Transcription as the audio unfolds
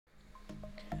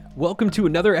Welcome to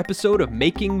another episode of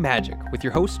Making Magic with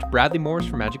your host, Bradley Morris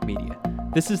from Magic Media.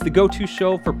 This is the go-to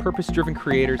show for purpose-driven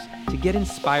creators to get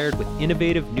inspired with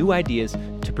innovative new ideas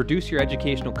to produce your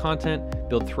educational content,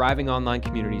 build thriving online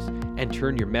communities, and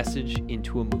turn your message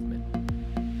into a movement.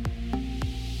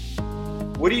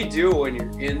 What do you do when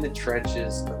you're in the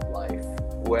trenches of life,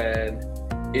 when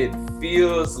it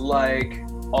feels like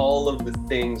all of the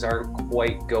things aren't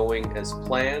quite going as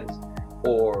planned,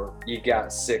 or you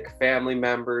got sick family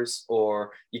members,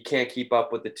 or you can't keep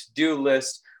up with the to-do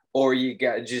list, or you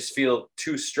just feel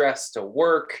too stressed to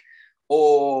work,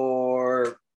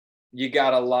 or you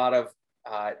got a lot of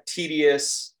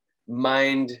tedious,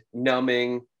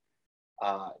 mind-numbing,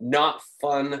 not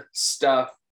fun stuff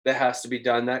that has to be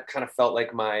done? That kind of felt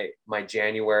like my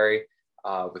January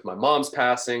with my mom's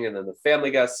passing, and then the family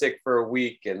got sick for a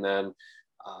week, and then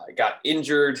I got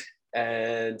injured,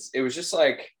 and it was just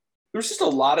like, there was just a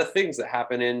lot of things that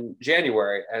happened in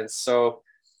January. And so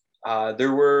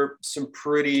there were some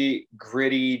pretty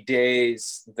gritty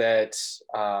days that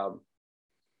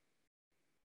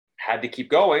had to keep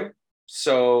going.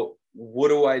 So what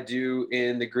do I do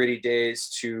in the gritty days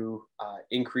to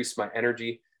increase my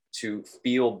energy, to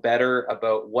feel better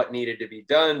about what needed to be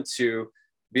done, to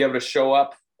be able to show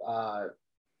up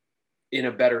in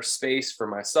a better space for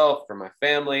myself, for my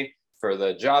family, for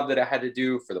the job that I had to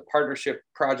do, for the partnership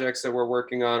projects that we're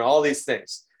working on, all these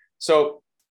things. So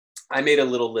I made a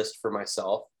little list for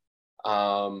myself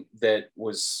that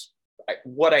was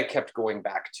what I kept going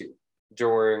back to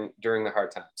during the hard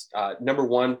times. Number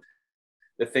one,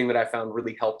 the thing that I found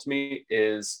really helped me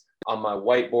is on my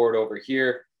whiteboard over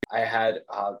here, I had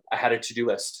a to-do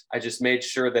list. I just made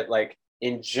sure that, like,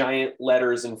 in giant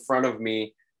letters in front of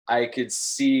me, I could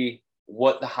see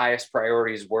what the highest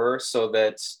priorities were, so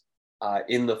that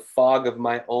in the fog of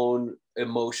my own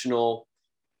emotional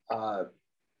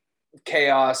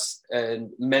chaos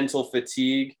and mental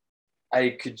fatigue, I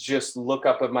could just look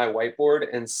up at my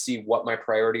whiteboard and see what my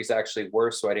priorities actually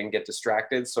were, so I didn't get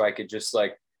distracted, so I could just,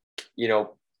 like,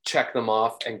 check them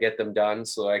off and get them done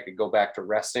so I could go back to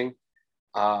resting.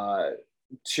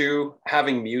 Two,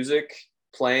 having music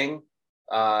playing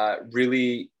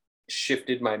really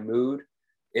shifted my mood.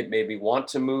 It made me want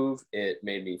to move. It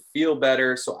made me feel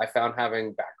better. So I found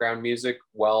having background music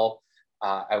while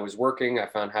I was working. I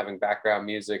found having background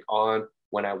music on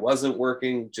when I wasn't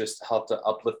working just helped to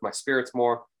uplift my spirits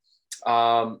more.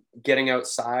 Getting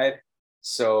outside.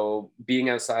 So being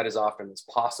outside as often as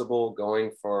possible,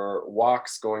 going for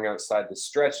walks, going outside to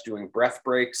stretch, doing breath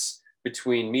breaks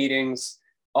between meetings,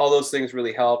 all those things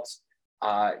really helped.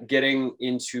 Getting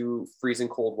into freezing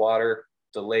cold water.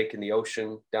 The lake and the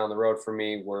ocean down the road for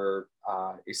me were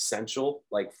essential,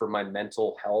 like, for my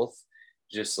mental health.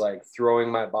 Just like throwing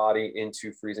my body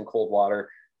into freezing cold water,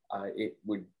 it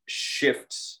would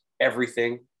shift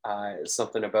everything.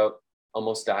 Something about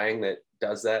almost dying that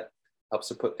does that, helps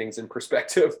to put things in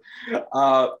perspective.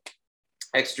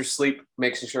 Extra sleep,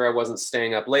 making sure I wasn't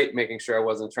staying up late, making sure I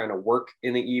wasn't trying to work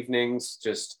in the evenings,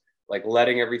 just like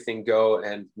letting everything go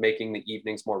and making the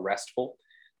evenings more restful.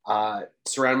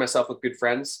 Surround myself with good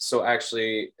friends. So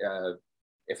actually,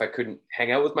 if I couldn't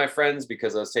hang out with my friends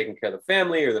because I was taking care of the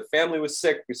family, or the family was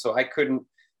sick, so I couldn't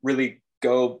really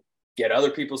go get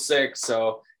other people sick.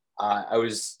 So I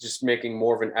was just making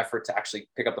more of an effort to actually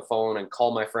pick up the phone and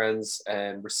call my friends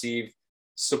and receive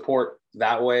support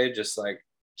that way, just like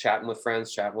chatting with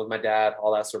friends, chatting with my dad,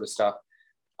 all that sort of stuff.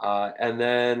 And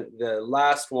then the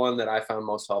last one that I found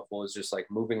most helpful is just like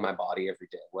moving my body every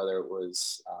day, whether it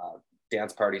was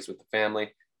dance parties with the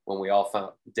family, when we all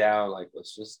found down, like,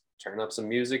 let's just turn up some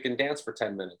music and dance for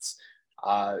 10 minutes.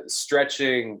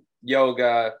 Stretching,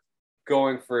 yoga,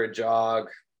 going for a jog,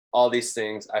 all these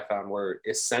things I found were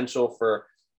essential for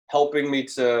helping me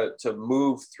to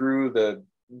move through the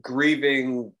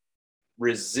grieving,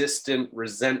 resistant,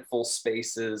 resentful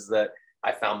spaces that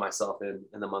I found myself in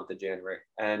the month of January.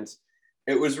 And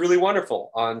it was really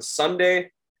wonderful. On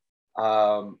Sunday,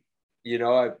 I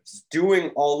was doing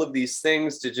all of these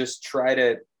things to just try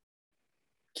to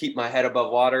keep my head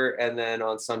above water. And then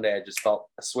on Sunday, I just felt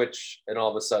a switch. And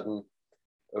all of a sudden,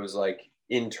 it was like,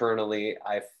 internally,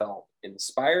 I felt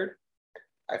inspired.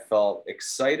 I felt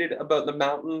excited about the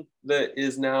mountain that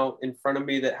is now in front of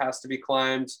me that has to be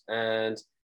climbed. And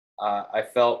I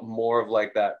felt more of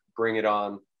like that bring it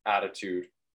on attitude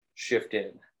shift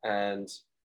in. And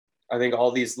I think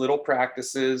all these little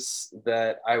practices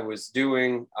that I was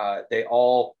doing, they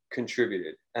all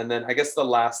contributed. And then I guess the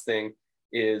last thing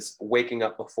is waking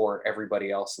up before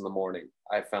everybody else in the morning,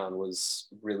 I found was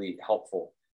really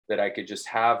helpful, that I could just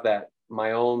have that,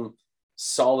 my own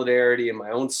solidarity and my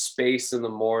own space in the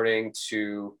morning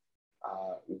to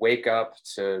wake up,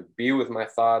 to be with my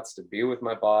thoughts, to be with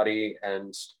my body,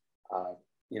 and,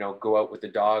 go out with the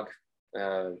dog.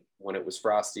 When it was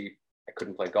frosty, I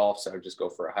couldn't play golf, so I would just go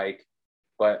for a hike.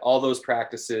 But all those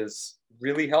practices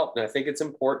really helped. And I think it's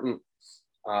important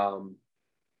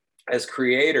as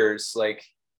creators, like,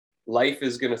 life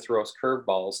is going to throw us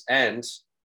curveballs, and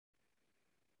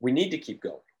we need to keep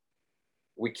going.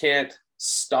 We can't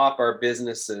stop our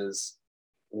businesses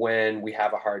when we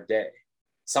have a hard day.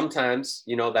 Sometimes,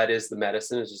 that is the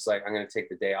medicine. It's just like, I'm going to take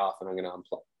the day off and I'm going to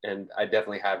unplug. And I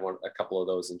definitely had a couple of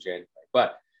those in January.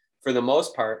 But for the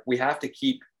most part, we have to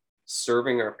keep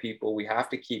serving our people. We have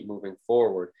to keep moving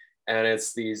forward. And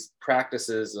it's these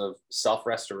practices of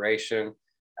self-restoration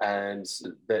and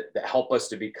that help us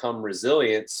to become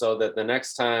resilient, so that the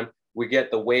next time we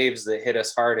get the waves that hit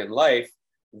us hard in life,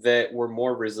 that we're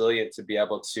more resilient to be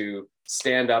able to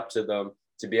stand up to them,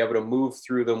 to be able to move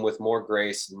through them with more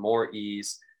grace and more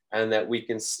ease, and that we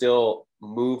can still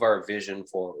move our vision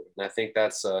forward. And I think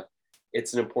it's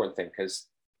an important thing, because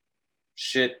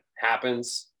shit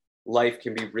happens. Life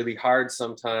can be really hard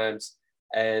sometimes,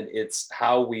 and it's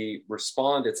how we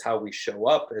respond. It's how we show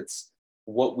up. It's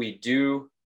what we do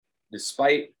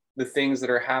despite the things that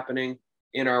are happening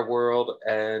in our world.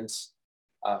 And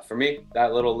for me,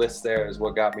 that little list there is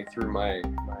what got me through my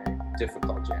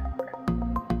difficult January.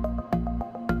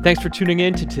 Thanks for tuning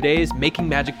in to today's Making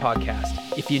Magic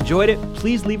podcast. If you enjoyed it,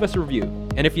 please leave us a review.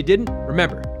 And if you didn't,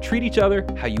 remember, treat each other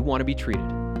how you want to be treated.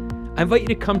 I invite you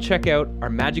to come check out our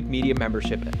Magic Media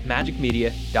membership at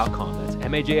magicmedia.com. That's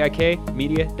MAJIK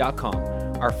media.com.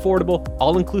 Our affordable,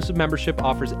 all-inclusive membership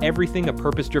offers everything a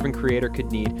purpose-driven creator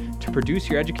could need to produce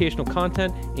your educational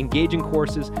content, engaging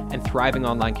courses, and thriving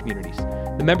online communities.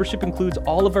 The membership includes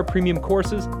all of our premium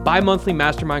courses, bi-monthly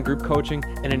mastermind group coaching,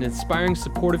 and an inspiring,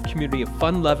 supportive community of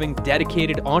fun-loving,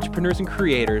 dedicated entrepreneurs and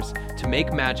creators to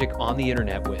make magic on the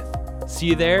internet with. See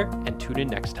you there, and tune in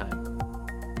next time.